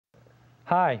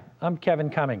Hi, I'm Kevin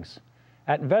Cummings.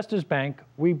 At Investors Bank,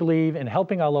 we believe in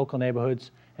helping our local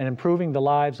neighborhoods and improving the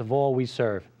lives of all we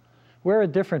serve. We're a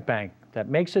different bank that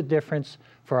makes a difference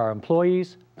for our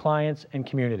employees, clients, and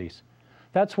communities.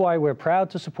 That's why we're proud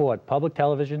to support public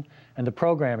television and the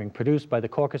programming produced by the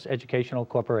Caucus Educational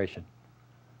Corporation.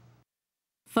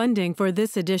 Funding for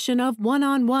this edition of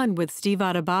One-on-One with Steve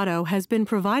Adubato has been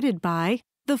provided by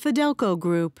the Fidelco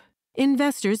Group,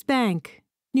 Investors Bank,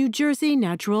 New Jersey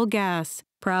Natural Gas,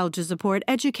 proud to support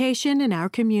education in our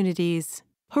communities,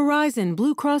 Horizon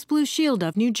Blue Cross Blue Shield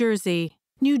of New Jersey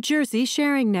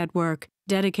Sharing Network,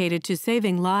 dedicated to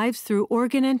saving lives through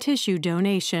organ and tissue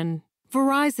donation,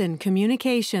 Verizon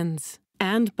Communications,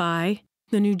 and by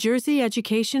the New Jersey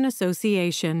Education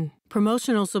Association.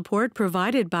 Promotional support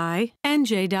provided by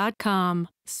NJ.com,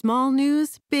 Small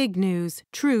News, Big News,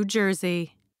 True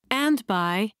Jersey, and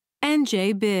by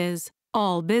NJ Biz,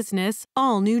 All Business,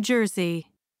 All New Jersey.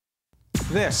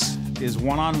 This is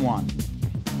One-on-One.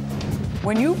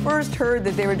 When you first heard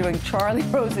that they were doing Charlie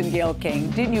Rose and Gayle King,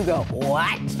 didn't you go,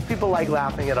 what? People like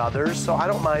laughing at others, so I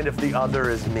don't mind if the other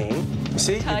is me.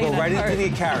 See, you go right into the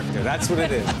character. That's what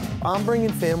it is. I'm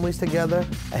bringing families together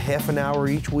a half an hour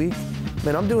each week.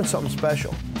 Man, I'm doing something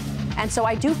special. And so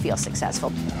I do feel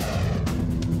successful.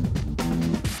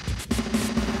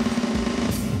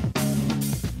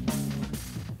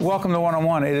 Welcome to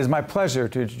One-on-One. It is my pleasure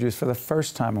to introduce for the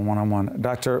first time on One-on-One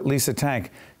Dr. Lisa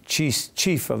Tank,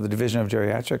 Chief of the Division of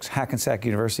Geriatrics, Hackensack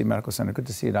University Medical Center. Good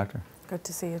to see you, Doctor. Good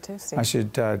to see you too, Steve. I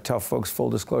should tell folks, full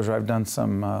disclosure, I've done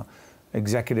some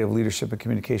executive leadership and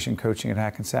communication coaching at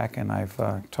Hackensack, and I've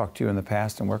talked to you in the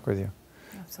past and worked with you.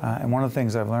 And one of the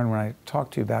things I've learned when I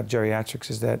talk to you about geriatrics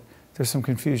is that there's some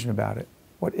confusion about it.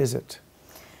 What is it?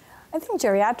 I think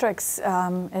geriatrics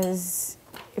is,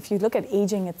 if you look at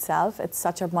aging itself, it's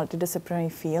such a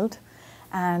multidisciplinary field.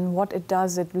 And what it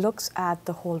does, it looks at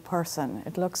the whole person.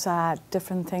 It looks at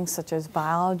different things such as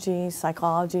biology,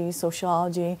 psychology,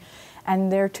 sociology.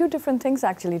 And there are two different things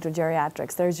actually to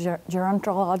geriatrics. There's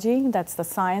gerontology, that's the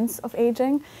science of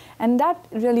aging, and that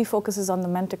really focuses on the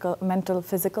mental,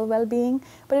 physical well-being,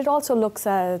 but it also looks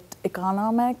at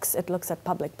economics, it looks at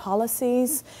public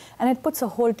policies, and it puts a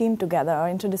whole team together,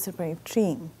 an interdisciplinary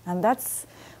team, and that's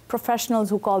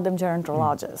professionals who call them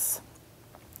gerontologists.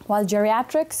 While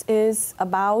geriatrics is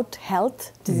about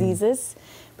health, diseases,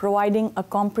 providing a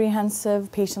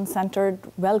comprehensive, patient-centered,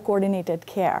 well-coordinated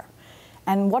care.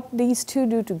 And what these two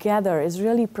do together is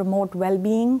really promote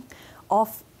well-being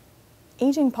of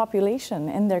aging population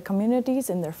in their communities,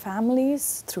 in their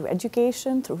families, through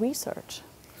education, through research.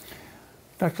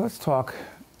 Doctor, let's talk,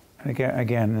 and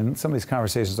again, in some of these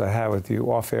conversations I had with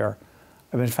you off air,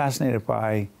 I've been fascinated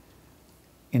by,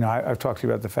 I've talked to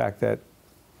you about the fact that,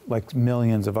 like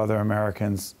millions of other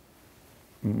Americans,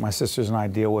 my sisters and I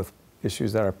deal with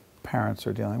issues that our parents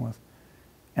are dealing with.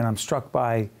 And I'm struck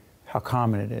by how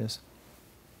common it is.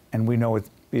 And we know what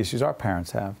the issues our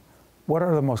parents have. What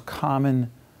are the most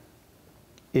common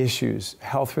issues,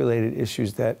 health-related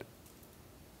issues that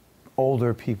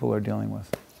older people are dealing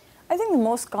with? I think the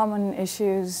most common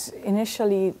issues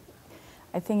initially,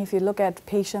 I think if you look at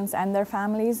patients and their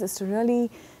families, is to really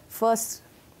first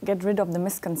get rid of the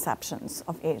misconceptions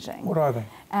of aging. What are they?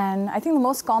 And I think the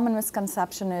most common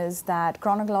misconception is that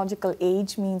chronological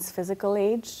age means physical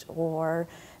age, or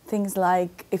things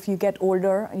like if you get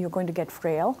older, you're going to get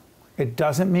frail. It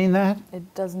doesn't mean that?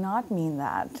 It does not mean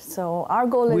that. So our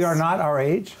goal is... We are not our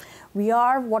age? We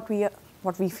are what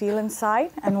we feel inside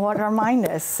and what our mind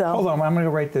is. So. Hold on, I'm going to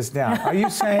write this down. Are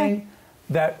you saying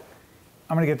that,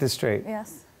 I'm going to get this straight.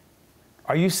 Yes.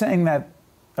 Are you saying that,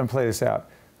 I'm going to play this out,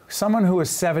 someone who is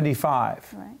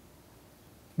 75, right,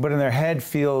 but in their head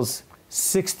feels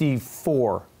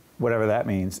 64, whatever that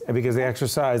means, because they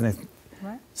exercise, and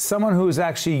right, someone who is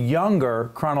actually younger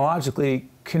chronologically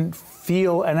can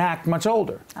feel and act much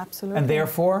older. Absolutely. And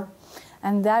therefore,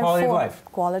 quality of life.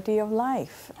 Quality of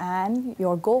life and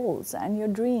your goals and your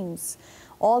dreams.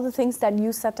 All the things that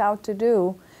you set out to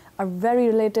do are very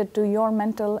related to your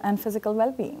mental and physical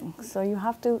well-being. So you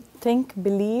have to think,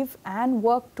 believe, and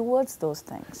work towards those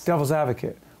things. Devil's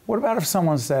advocate. What about if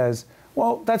someone says,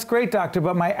 well, that's great, doctor,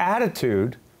 but my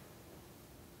attitude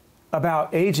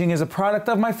about aging is a product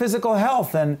of my physical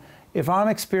health, and if I'm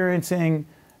experiencing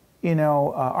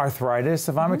arthritis,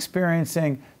 if I'm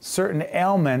experiencing certain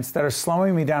ailments that are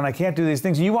slowing me down, I can't do these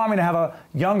things. You want me to have a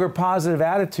younger, positive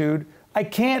attitude? I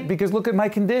can't, because look at my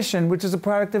condition, which is a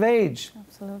product of age.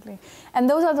 Absolutely. And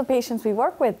those are the patients we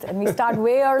work with, and we start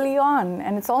way early on.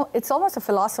 And it's almost a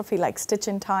philosophy like stitch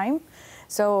in time.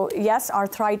 So yes,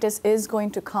 arthritis is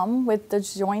going to come with the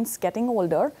joints getting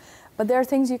older, But there are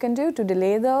things you can do to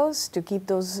delay those, to keep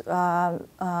those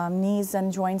knees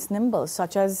and joints nimble,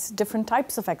 such as different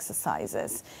types of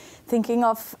exercises. Thinking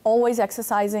of always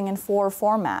exercising in 4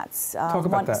 formats. Talk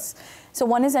about that. So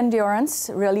one is endurance,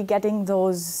 really getting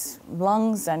those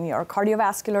lungs and your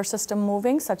cardiovascular system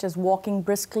moving, such as walking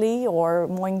briskly or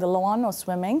mowing the lawn or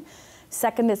swimming.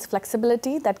 Second is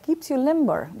flexibility, that keeps you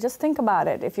limber. Just think about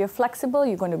it. If you're flexible,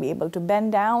 you're going to be able to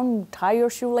bend down, tie your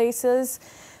shoelaces.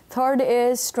 Third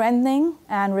is strengthening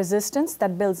and resistance,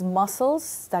 that builds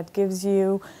muscles, that gives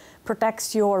you,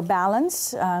 protects your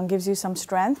balance, gives you some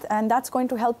strength, and that's going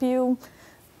to help you,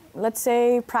 let's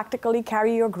say, practically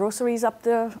carry your groceries up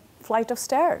the flight of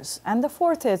stairs. And the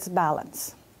fourth is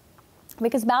balance,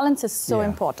 because balance is so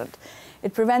important.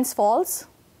 It prevents falls.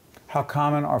 How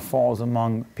common are falls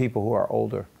among people who are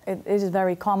older? It is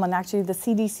very common. Actually, the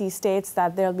CDC states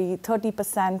that there'll be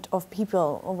 30% of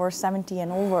people over 70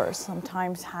 and over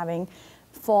sometimes having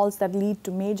falls that lead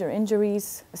to major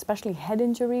injuries, especially head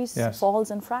injuries,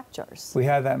 falls and fractures. We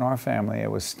had that in our family.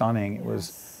 It was stunning. It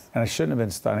was, and it shouldn't have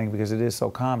been stunning because it is so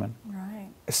common. Right.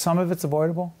 Some of it's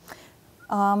avoidable?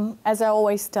 As I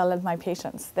always tell my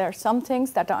patients, there are some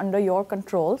things that are under your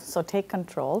control, so take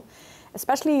control.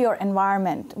 Especially your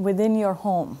environment within your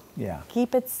home. Yeah.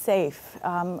 Keep it safe.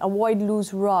 Avoid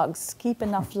loose rugs. Keep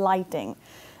enough lighting.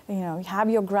 You know, have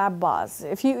your grab bars.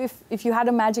 If you had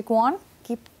a magic wand,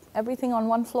 keep everything on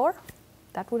one floor.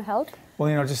 That would help. Well,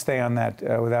 you know, just stay on that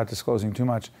without disclosing too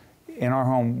much. In our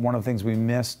home, one of the things we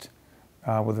missed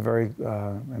with a very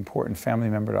important family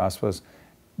member to us was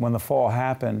when the fall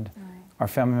happened, our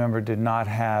family member did not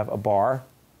have a bar.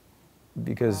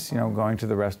 Because, you know, going to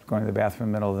the bathroom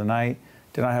in the middle of the night,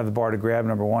 did not have the bar to grab,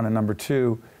 number one. And number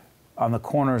two, on the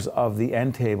corners of the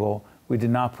end table, we did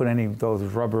not put any of those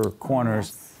rubber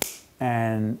corners.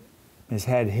 And his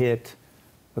head hit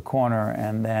the corner,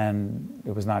 and then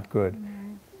it was not good.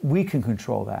 We can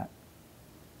control that.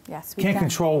 Yes, we can't can.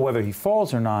 Control whether he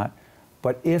falls or not,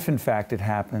 but if, in fact, it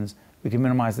happens, we can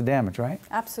minimize the damage, right?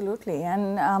 Absolutely.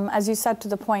 And as you said to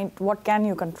the point, what can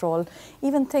you control?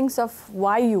 Even things of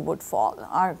why you would fall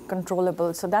are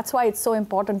controllable. So that's why it's so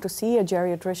important to see a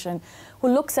geriatrician who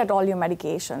looks at all your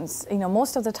medications. You know,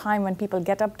 most of the time when people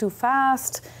get up too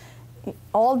fast,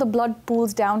 all the blood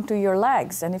pools down to your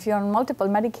legs. And if you're on multiple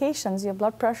medications, your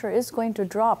blood pressure is going to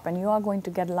drop and you are going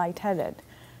to get lightheaded.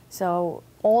 So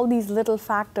all these little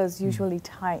factors usually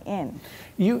tie in.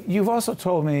 You've also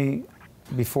told me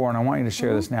before, and I want you to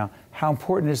share this now, how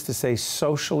important it is to stay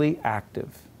socially active.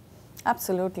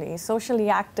 Absolutely. Socially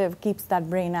active keeps that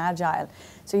brain agile.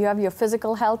 So you have your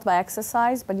physical health by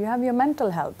exercise, but you have your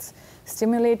mental health.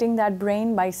 Stimulating that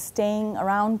brain by staying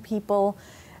around people,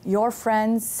 your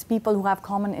friends, people who have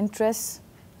common interests.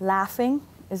 Laughing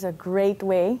is a great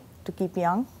way to keep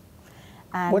young.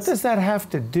 And what does that have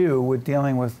to do with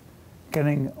dealing with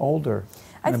getting older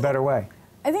in a better way?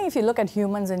 I think if you look at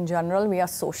humans in general, we are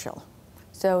social.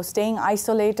 So staying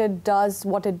isolated does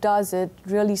what it does. It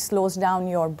really slows down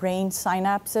your brain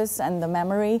synapses and the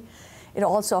memory. It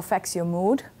also affects your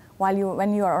mood. When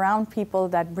you're around people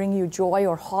that bring you joy,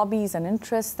 or hobbies and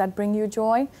interests that bring you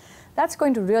joy, that's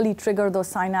going to really trigger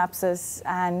those synapses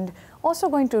and also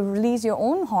going to release your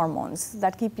own hormones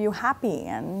that keep you happy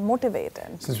and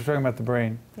motivated. Since we're talking about the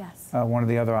brain, yes. One of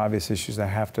the other obvious issues I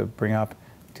have to bring up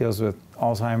deals with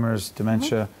Alzheimer's,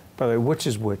 dementia. By the way, which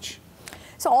is which?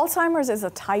 So Alzheimer's is a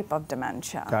type of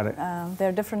dementia. Got it. There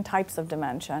are different types of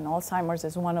dementia, and Alzheimer's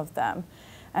is one of them.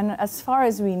 And as far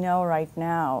as we know right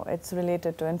now, it's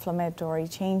related to inflammatory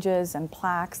changes and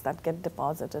plaques that get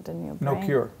deposited in your brain. No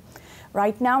cure.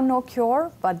 Right now, no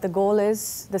cure, but the goal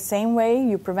is the same way.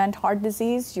 You prevent heart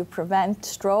disease, you prevent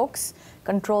strokes,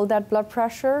 control that blood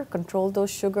pressure, control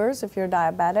those sugars if you're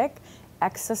diabetic,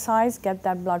 exercise, get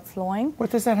that blood flowing.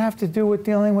 What does that have to do with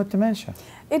dealing with dementia?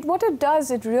 What it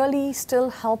does, it really still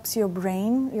helps your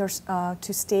brain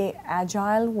to stay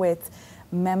agile with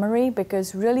memory,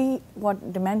 because really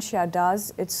what dementia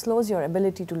does, it slows your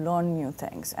ability to learn new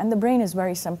things. And the brain is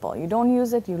very simple. You don't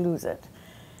use it, you lose it.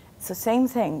 It's the same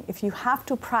thing if you have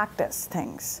to practice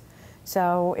things.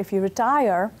 So if you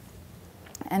retire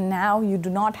and now you do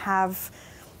not have,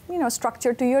 you know,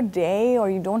 structure to your day, or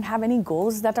you don't have any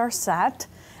goals that are set,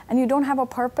 and you don't have a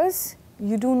purpose,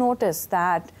 you do notice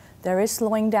that there is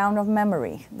slowing down of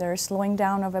memory. There is slowing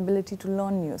down of ability to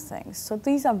learn new things. So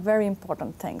these are very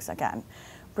important things. Again,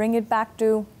 bring it back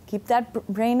to keep that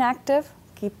brain active,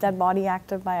 keep that body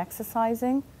active by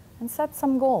exercising, and set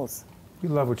some goals. You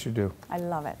love what you do. I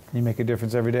love it. You make a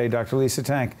difference every day. Dr. Lisa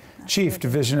Tank, Chief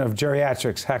Division of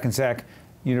Geriatrics, Hackensack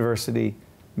University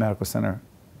Medical Center.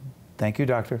 Thank you,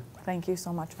 Doctor. Thank you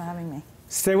so much for having me.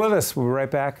 Stay with us. We'll be right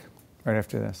back right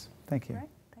after this. Thank you. All right,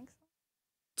 thanks.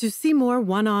 To see more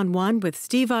one-on-one with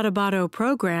Steve Adubato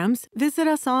programs, visit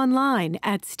us online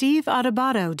at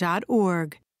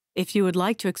steveadubato.org. If you would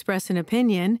like to express an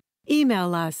opinion,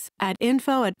 email us at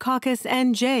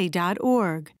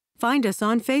info@caucusnj.org. Find us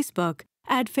on Facebook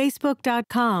at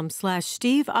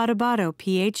facebook.com/Steve Adubato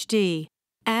PhD,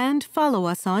 and follow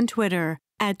us on Twitter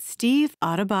at Steve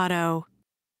Adubato.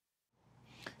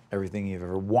 Everything you've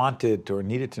ever wanted or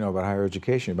needed to know about higher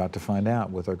education, you're about to find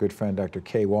out with our good friend, Dr.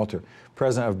 Kaye Walter,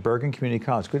 president of Bergen Community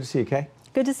College. Good to see you, Kaye.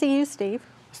 Good to see you, Steve.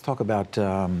 Let's talk about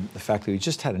the fact that we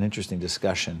just had an interesting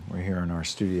discussion. We're here in our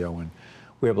studio, and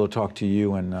we're able to talk to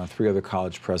you and 3 other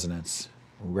college presidents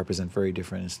who represent very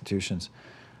different institutions.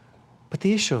 But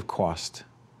the issue of cost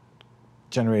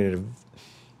generated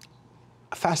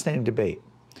a fascinating debate.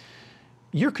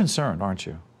 You're concerned, aren't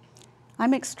you?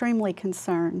 I'm extremely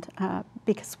concerned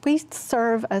because we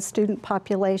serve a student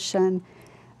population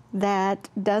that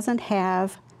doesn't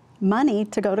have money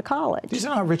to go to college. These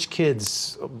are not rich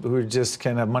kids who just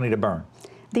can have money to burn.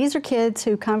 These are kids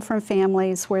who come from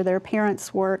families where their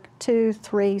parents work 2,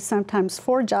 3, sometimes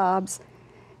 4 jobs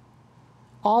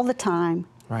all the time,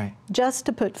 right, just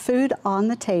to put food on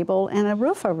the table and a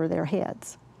roof over their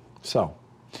heads. So,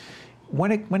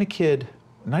 when a kid,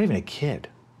 not even a kid,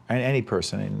 any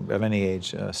person of any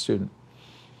age, a student,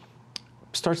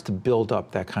 starts to build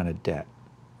up that kind of debt,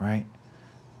 right?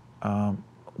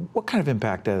 What kind of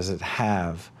impact does it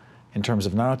have in terms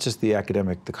of not just the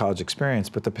academic, the college experience,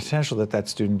 but the potential that that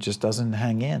student just doesn't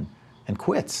hang in and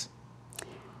quits?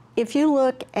 If you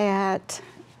look at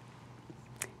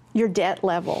your debt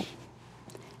level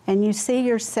and you see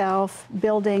yourself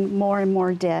building more and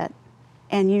more debt,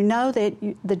 and you know that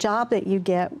the job that you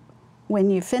get when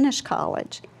you finish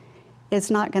college is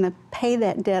not going to pay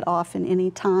that debt off in any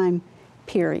time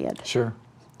period. Sure.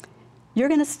 You're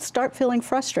going to start feeling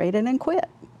frustrated and quit.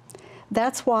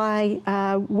 That's why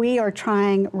we are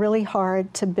trying really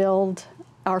hard to build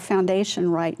our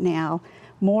foundation right now,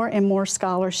 more and more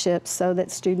scholarships so that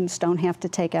students don't have to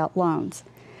take out loans.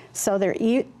 So they're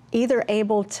either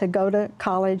able to go to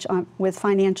college with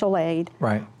financial aid,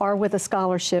 right, or with a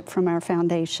scholarship from our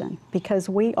foundation, because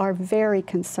we are very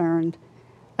concerned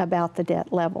about the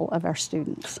debt level of our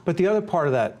students. But the other part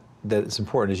of that that's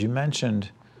important is you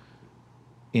mentioned,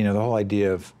 you know, the whole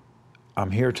idea of I'm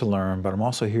here to learn, but I'm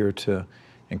also here to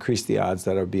increase the odds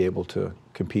that I'll be able to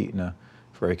compete in a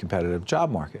very competitive job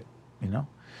market, you know?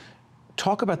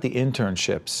 Talk about the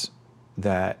internships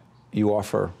that you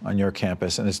offer on your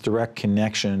campus and its direct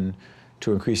connection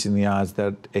to increasing the odds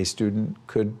that a student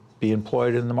could be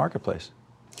employed in the marketplace.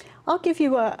 I'll give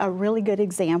you a really good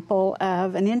example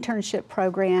of an internship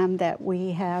program that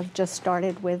we have just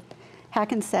started with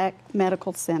Hackensack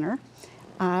Medical Center,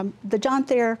 the John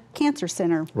Thayer Cancer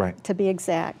Center, right, to be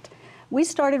exact. We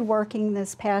started working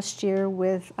this past year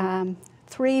with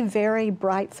 3 very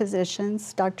bright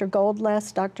physicians, Dr.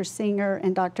 Goldless, Dr. Singer,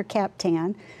 and Dr.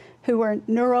 Kaptan, who are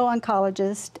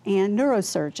neuro-oncologists and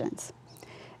neurosurgeons.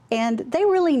 And they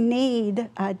really need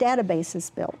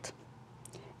databases built.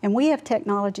 And we have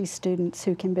technology students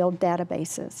who can build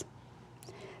databases.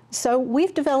 So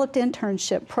we've developed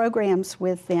internship programs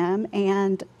with them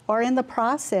and are in the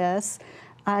process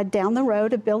down the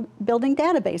road of building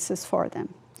databases for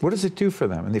them. What does it do for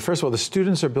them? And first of all, the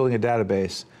students are building a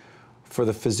database for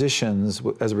the physicians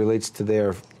as it relates to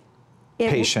their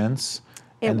patients,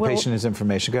 and the patient is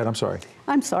information. Go ahead, I'm sorry.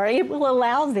 I'm sorry. It will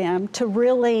allow them to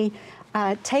really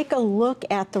take a look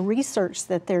at the research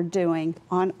that they're doing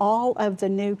on all of the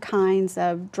new kinds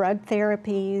of drug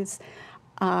therapies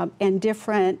and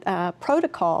different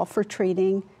protocol for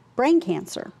treating brain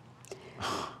cancer.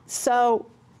 So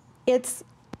it's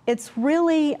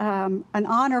really an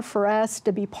honor for us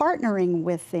to be partnering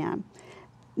with them.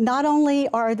 Not only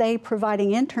are they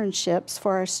providing internships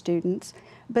for our students,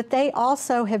 but they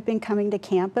also have been coming to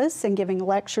campus and giving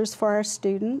lectures for our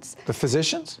students. The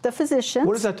physicians? The physicians.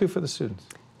 What does that do for the students?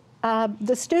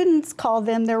 The students call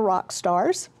them their rock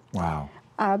stars. Wow.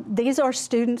 These are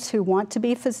students who want to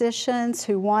be physicians,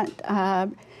 who want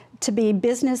to be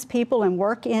business people and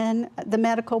work in the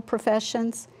medical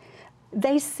professions.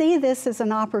 They see this as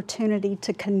an opportunity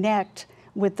to connect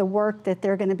with the work that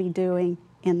they're going to be doing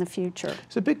in the future.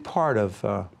 It's a big part of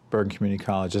Bergen Community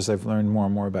College, as I've learned more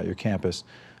and more about your campus,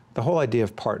 the whole idea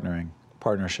of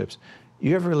partnerships.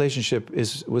 You have a relationship,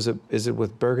 is it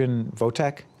with Bergen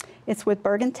Votech? It's with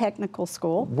Bergen Technical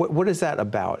School. What is that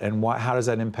about, and how does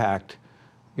that impact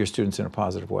your students in a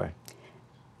positive way?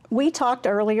 We talked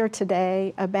earlier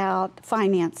today about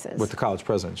finances. With the college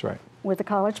presidents, right? With the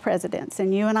college presidents,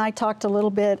 and you and I talked a little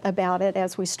bit about it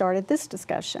as we started this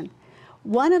discussion.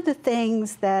 One of the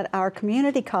things that our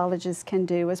community colleges can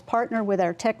do is partner with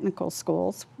our technical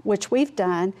schools, which we've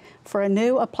done for a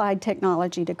new applied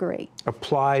technology degree.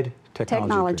 Applied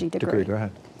technology degree. Go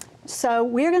ahead. So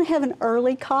we're going to have an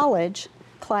early college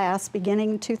class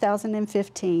beginning in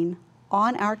 2015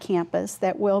 on our campus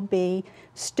that will be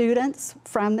students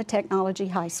from the technology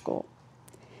high school.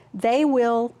 They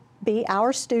will be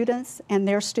our students and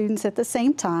their students at the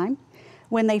same time.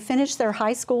 When they finish their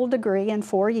high school degree in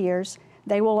 4 years,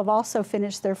 they will have also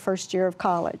finished their first year of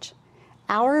college.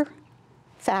 Our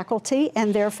faculty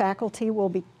and their faculty will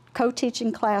be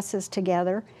co-teaching classes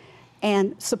together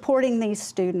and supporting these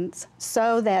students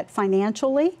so that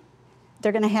financially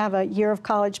they're going to have a year of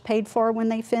college paid for when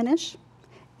they finish,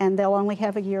 and they'll only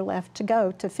have a year left to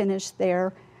go to finish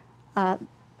their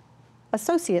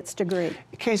associate's degree.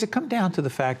 Kaye, does it come down to the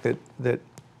fact that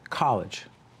college,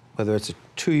 whether it's a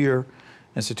 2-year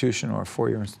institution or a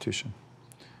 4-year institution,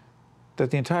 that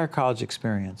the entire college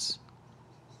experience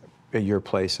at your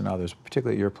place and others,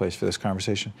 particularly at your place for this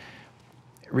conversation,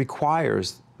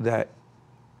 requires that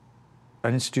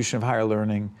an institution of higher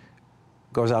learning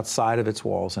goes outside of its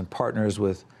walls and partners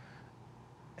with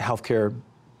healthcare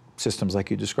systems like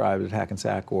you described at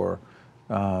Hackensack or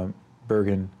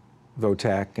Bergen,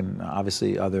 Votech, and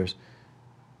obviously others,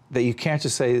 that you can't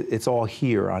just say it's all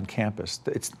here on campus.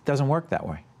 It doesn't work that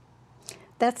way.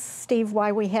 That's, Steve,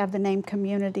 why we have the name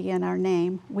community in our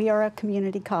name. We are a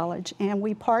community college, and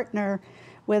we partner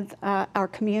with our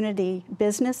community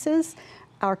businesses,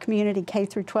 our community K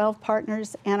through 12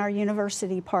 partners, and our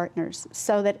university partners,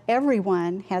 so that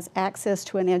everyone has access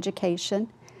to an education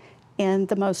in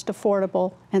the most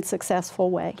affordable and successful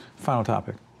way. Final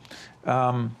topic.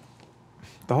 The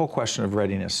whole question of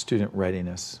readiness, student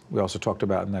readiness, we also talked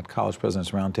about in that College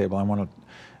President's Roundtable. I want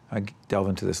to delve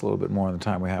into this a little bit more in the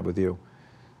time we have with you.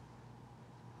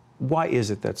 Why is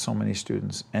it that so many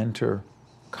students enter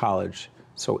college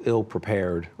so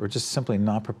ill-prepared or just simply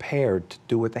not prepared to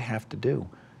do what they have to do,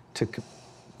 to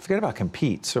forget about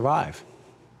compete, survive?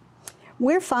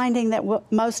 We're finding that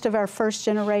most of our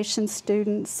first-generation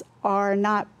students are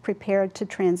not prepared to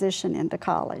transition into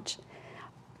college.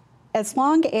 As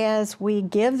long as we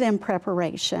give them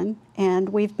preparation, and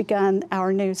we've begun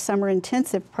our new summer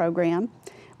intensive program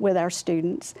with our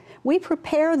students, we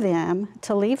prepare them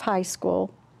to leave high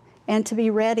school and to be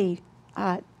ready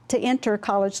to enter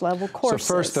college-level courses.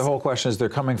 So first, the whole question is they're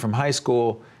coming from high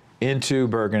school into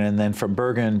Bergen and then from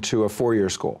Bergen to a 4-year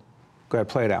school. Go ahead,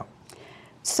 play it out.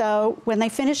 So when they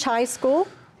finish high school,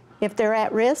 if they're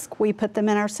at risk, we put them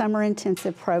in our summer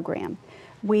intensive program.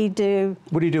 What do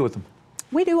you do with them?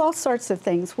 We do all sorts of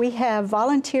things. We have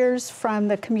volunteers from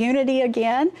the community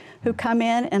again who come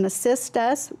in and assist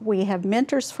us. We have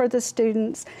mentors for the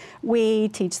students. We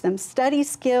teach them study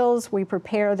skills. We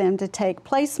prepare them to take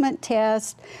placement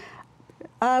tests.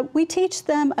 We teach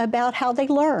them about how they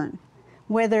learn,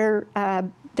 whether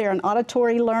they're an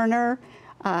auditory learner,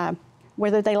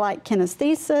 whether they like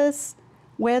kinesthesis,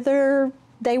 whether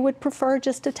they would prefer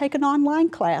just to take an online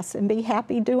class and be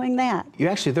happy doing that.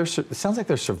 It sounds like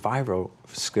there's survival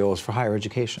skills for higher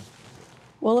education.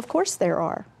 Well, of course there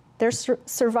are. There's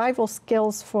survival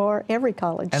skills for every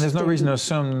college And there's student. no reason to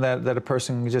assume that a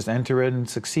person can just enter it and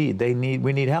succeed.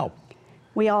 We need help.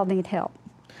 We all need help.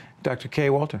 Dr. Kaye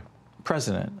Walter,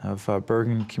 president of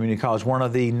Bergen Community College, one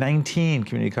of the 19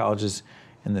 community colleges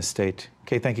in this state.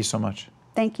 Kaye, thank you so much.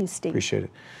 Thank you, Steve. Appreciate it.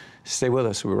 Stay with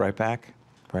us. We'll be right back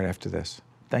right after this.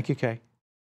 Thank you, Kaye.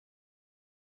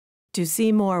 To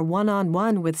see more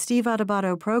one-on-one with Steve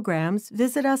Adubato programs,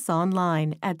 visit us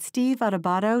online at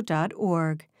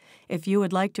steveadubato.org. If you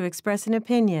would like to express an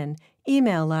opinion,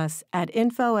 email us at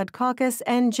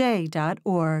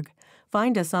info@caucusnj.org.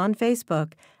 Find us on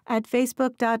Facebook at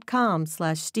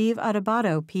facebook.com/Steve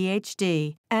Adubato,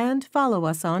 PhD, and follow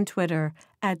us on Twitter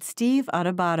at Steve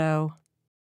Adubato.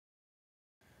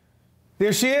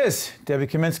 There she is, Debby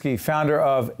Kaminsky, founder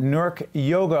of Newark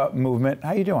Yoga Movement.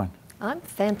 How you doing? I'm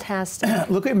fantastic.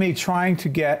 Look at me trying to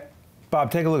get, Bob,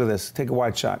 take a look at this. Take a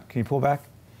wide shot. Can you pull back?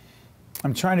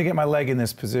 I'm trying to get my leg in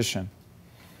this position.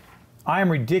 I am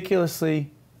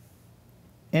ridiculously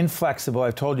inflexible.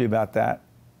 I've told you about that.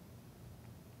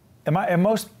 Are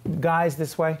most guys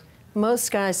this way?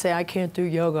 Most guys say, I can't do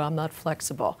yoga, I'm not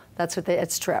flexible.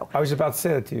 It's true. I was about to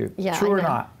say that to you. Yeah, True or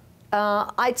not?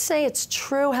 I'd say it's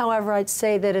true. However, I'd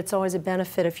say that it's always a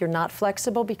benefit if you're not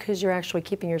flexible because you're actually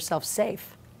keeping yourself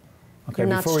safe. Okay, you're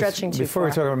not stretching too far. Before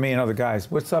we talk about me and other guys,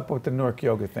 what's up with the Newark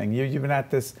Yoga thing? You've been at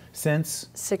this since?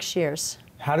 6 years.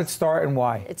 How did it start and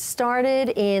why? It started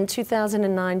in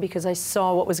 2009 because I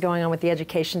saw what was going on with the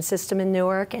education system in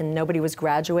Newark, and nobody was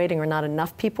graduating, or not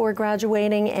enough people were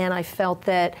graduating, and I felt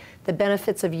that the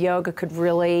benefits of yoga could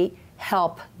really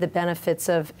help the benefits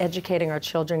of educating our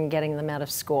children and getting them out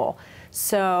of school.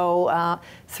 So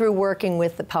through working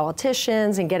with the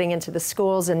politicians and getting into the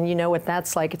schools, and you know what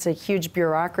that's like, it's a huge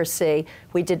bureaucracy,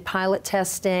 we did pilot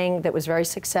testing that was very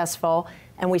successful,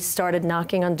 and we started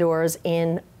knocking on doors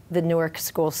in the Newark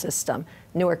school system,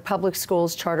 Newark public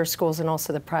schools, charter schools, and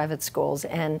also the private schools.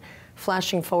 And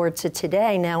flashing forward to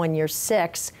today, now in year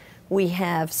 6, we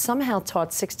have somehow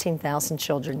taught 16,000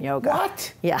 children yoga.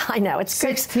 What? Yeah, I know. It's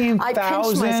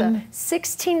 16,000?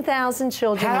 16,000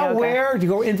 children yoga. How, where? Do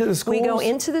you go into the schools? We go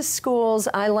into the schools.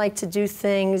 I like to do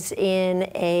things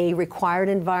in a required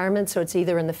environment, so it's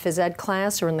either in the phys ed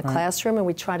class or in the classroom, and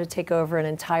we try to take over an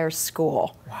entire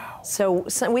school. Wow. So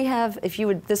we have, if you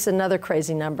would, this is another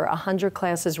crazy number, 100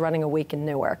 classes running a week in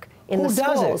Newark. In the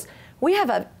schools. Who does it? We have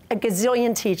a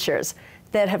gazillion teachers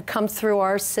that have come through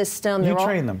our system. You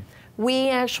train them? We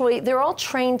actually, they're all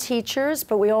trained teachers,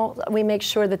 but we make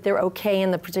sure that they're okay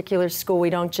in the particular school. We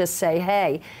don't just say,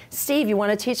 hey, Steve, you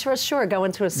want to teach for us? Sure, go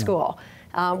into a school.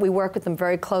 We work with them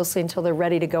very closely until they're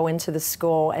ready to go into the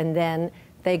school, and then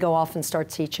they go off and start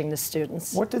teaching the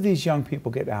students. What do these young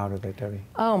people get out of it, Debbie?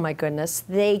 Oh my goodness,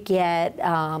 they get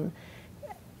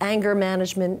anger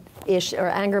management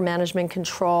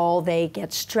control, they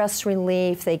get stress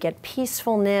relief, they get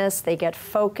peacefulness, they get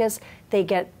focus, they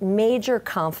get major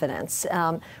confidence.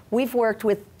 We've worked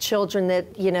with children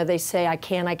that, you know, they say, I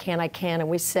can, and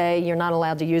we say, you're not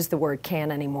allowed to use the word can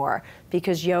anymore,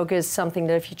 because yoga is something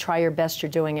that if you try your best,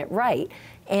 you're doing it right.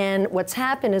 And what's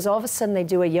happened is all of a sudden they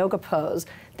do a yoga pose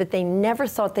that they never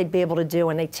thought they'd be able to do,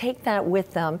 and they take that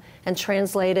with them and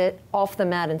translate it off the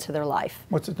mat into their life.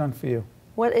 What's it done for you?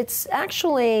 Well, it's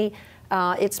actually,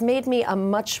 it's made me a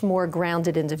much more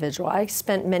grounded individual. I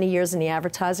spent many years in the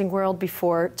advertising world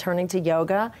before turning to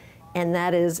yoga, and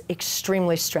that is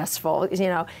extremely stressful. You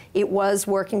know, it was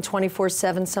working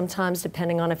 24/7 sometimes,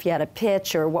 depending on if you had a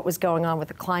pitch or what was going on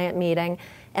with a client meeting,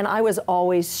 and I was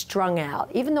always strung out,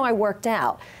 even though I worked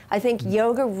out. I think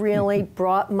yoga really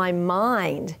brought my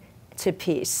mind to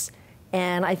peace,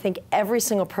 and I think every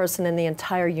single person in the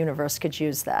entire universe could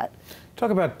use that. Talk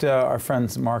about our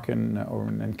friends Mark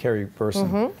and Carrie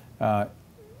Burson.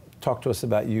 Talk to us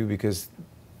about you, because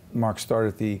Mark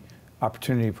started the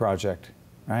Opportunity Project,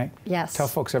 right? Yes. Tell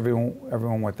folks,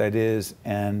 everyone what that is,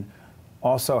 and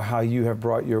also how you have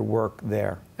brought your work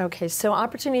there. Okay, so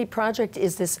Opportunity Project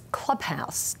is this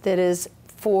clubhouse that is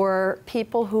for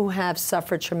people who have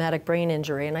suffered traumatic brain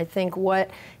injury. And I think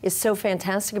what is so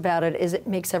fantastic about it is it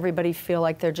makes everybody feel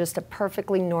like they're just a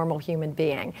perfectly normal human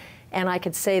being. And I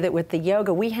could say that with the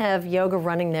yoga, we have yoga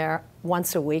running there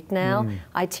once a week now.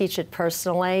 I teach it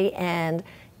personally, and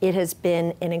it has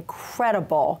been an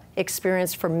incredible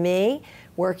experience for me,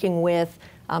 working with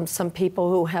some people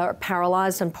who are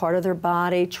paralyzed on part of their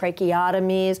body,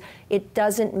 tracheotomies. It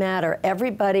doesn't matter.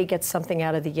 Everybody gets something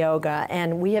out of the yoga.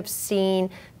 And we have seen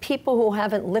people who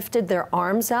haven't lifted their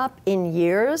arms up in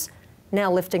years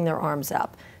now lifting their arms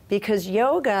up. Because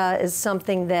yoga is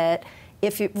something that,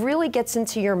 if it really gets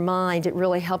into your mind, it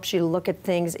really helps you look at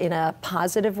things in a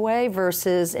positive way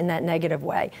versus in that negative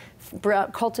way,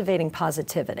 cultivating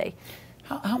positivity.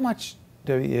 How much,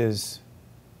 Debbie, is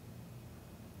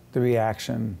the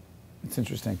reaction? It's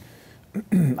interesting.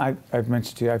 I've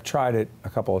mentioned to you, I've tried it a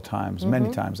couple of times,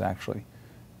 many times actually,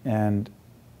 and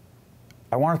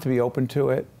I wanted to be open to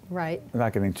it, right?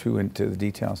 Without getting too into the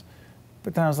details.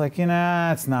 But then I was like, you know,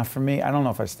 it's not for me. I don't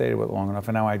know if I stayed with it long enough,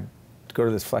 and now I go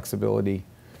to this flexibility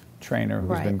trainer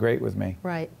who's been great with me.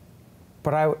 Right.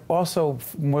 But I also,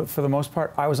 for the most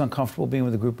part, I was uncomfortable being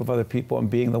with a group of other people and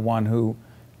being the one who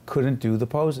couldn't do the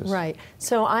poses. Right.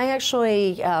 So I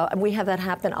actually, we have that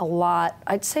happen a lot.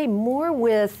 I'd say more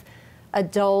with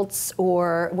adults,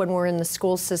 or when we're in the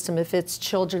school system, if it's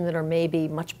children that are maybe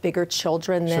much bigger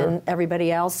children than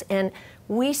everybody else. And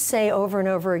we say over and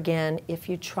over again, if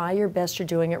you try your best, you're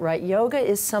doing it right. Yoga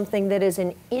is something that is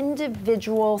an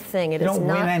individual thing. It is not. You don't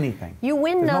win anything. You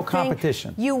win nothing. There's no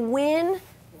competition. You win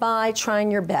by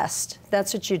trying your best.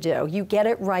 That's what you do. You get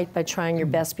it right by trying your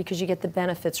best, because you get the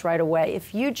benefits right away.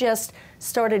 If you just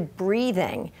started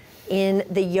breathing in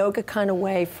the yoga kind of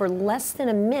way for less than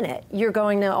a minute, you're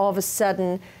going to all of a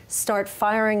sudden start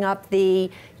firing up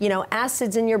the, you know,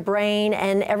 acids in your brain,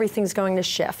 and everything's going to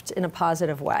shift in a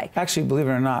positive way. Actually, believe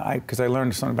it or not, because I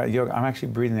learned something about yoga, I'm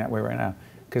actually breathing that way right now.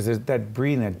 because there's that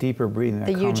breathing, that deeper breathing. That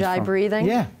the ujjayi breathing?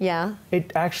 Yeah. Yeah.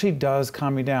 It actually does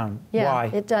calm me down. Yeah, Why?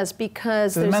 it does,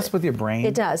 because does it mess with your brain?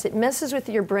 It does. It messes with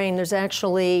your brain. There's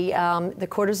actually, the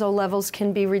cortisol levels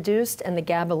can be reduced and the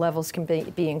GABA levels can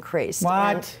be increased.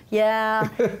 What? And, yeah,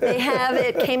 they have.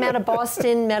 It came out of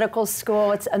Boston Medical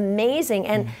School. It's amazing.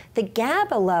 And the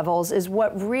GABA levels is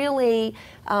what really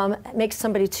makes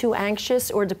somebody too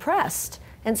anxious or depressed.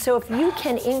 And so if you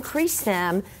can increase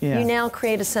them, you now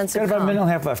create a sense of calm. Got about a minute and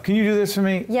a half left. Can you do this for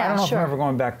me? Yeah, I don't know sure. if I'm ever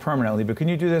going back permanently, but can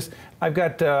you do this? I've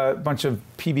got a bunch of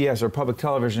PBS or public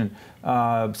television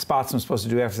spots I'm supposed to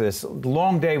do after this.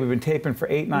 Long day. We've been taping for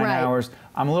 8, 9 hours.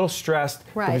 I'm a little stressed.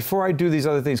 Right. But before I do these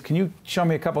other things, can you show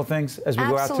me a couple things as we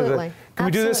go out to the... Can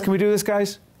we do this? Can we do this,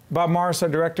 guys? Bob Morris, our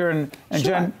director, and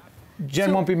Sure.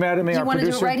 Jen won't be mad at me, our producer.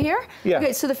 You want to do it right here? Yeah.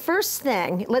 Okay, so the first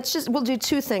thing, we'll do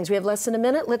 2 things. We have less than a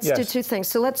minute. Let's do 2 things.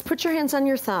 So let's put your hands on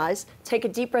your thighs. Take a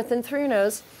deep breath in through your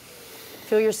nose.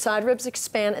 Feel your side ribs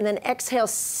expand, and then exhale,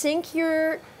 sink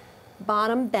your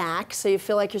bottom back so you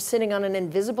feel like you're sitting on an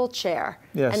invisible chair.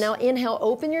 Yes. And now inhale,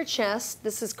 open your chest.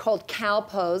 This is called cow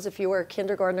pose. If you were a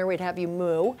kindergartner, we'd have you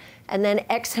moo. And then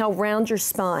exhale, round your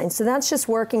spine. So that's just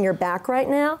working your back right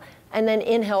now. And then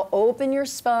inhale, open your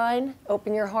spine,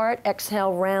 open your heart.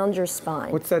 Exhale, round your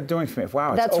spine. What's that doing for me?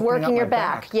 Wow, that's working your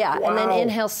back. Yeah, wow. And then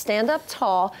inhale, stand up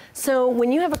tall. So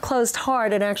when you have a closed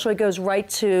heart, it actually goes right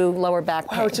to lower back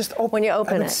pain. Wow, it's just open. When you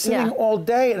open I've been sitting all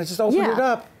day, and it just opened it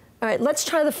up. All right, let's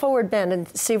try the forward bend and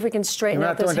see if we can straighten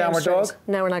out those hamstrings. We're not doing downward dog?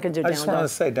 No, we're not going to do downward dog. I just wanted to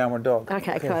say downward dog.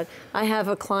 Okay, good. I have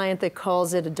a client that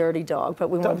calls it a dirty dog, but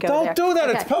we won't go there. Don't do that.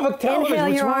 Okay. It's public television. Inhale,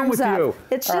 what's your wrong arms with up. you?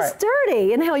 It's just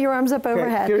dirty. Inhale your arms up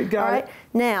overhead. Okay, got all right.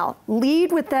 Now,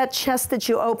 lead with that chest that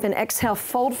you open. Exhale,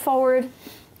 fold forward,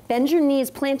 bend your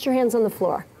knees, plant your hands on the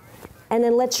floor, and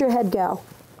then let your head go.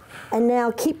 And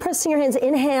now keep pressing your hands.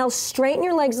 Inhale, straighten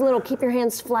your legs a little. Keep your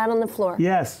hands flat on the floor.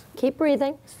 Yes. Keep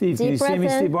breathing. Steve, can you see me,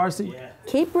 Steve Barcy? Yeah.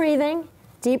 Keep breathing.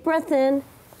 Deep breath in,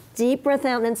 deep breath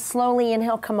out, and then slowly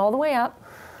inhale. Come all the way up,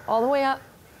 all the way up.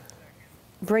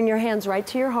 Bring your hands right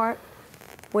to your heart.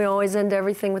 We always end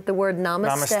everything with the word namaste.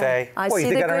 Namaste. I Boy, see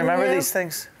you think the I don't good remember in you. these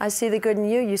things? I see the good in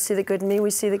you. You see the good in me. We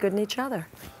see the good in each other.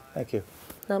 Thank you.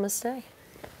 Namaste.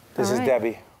 This is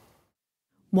Debbie.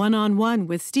 One-on-One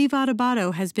with Steve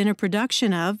Adubato has been a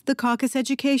production of the Caucus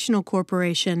Educational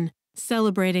Corporation,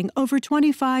 celebrating over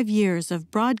 25 years of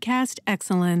broadcast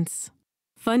excellence.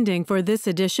 Funding for this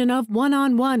edition of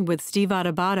One-on-One with Steve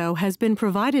Adubato has been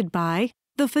provided by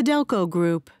the Fidelco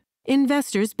Group,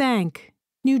 Investors Bank,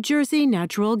 New Jersey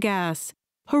Natural Gas,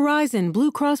 Horizon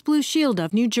Blue Cross Blue Shield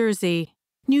of New Jersey,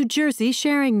 New Jersey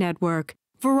Sharing Network,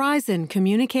 Verizon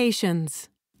Communications,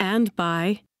 and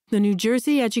by the New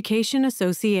Jersey Education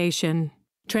Association.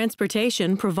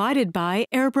 Transportation provided by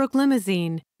Airbrook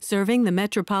Limousine, serving the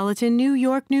metropolitan New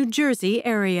York, New Jersey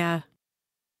area.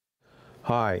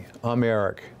 Hi, I'm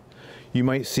Eric. You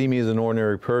might see me as an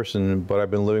ordinary person, but I've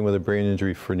been living with a brain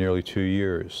injury for nearly 2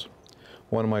 years.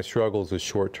 One of my struggles is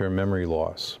short-term memory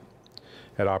loss.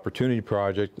 At Opportunity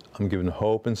Project, I'm given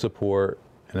hope and support,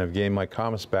 and I've gained my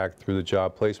confidence back through the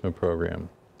job placement program.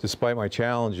 Despite my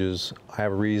challenges, I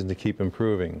have a reason to keep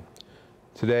improving.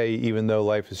 Today, even though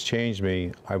life has changed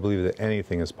me, I believe that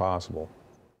anything is possible.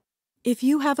 If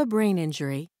you have a brain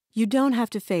injury, you don't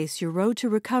have to face your road to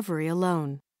recovery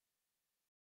alone.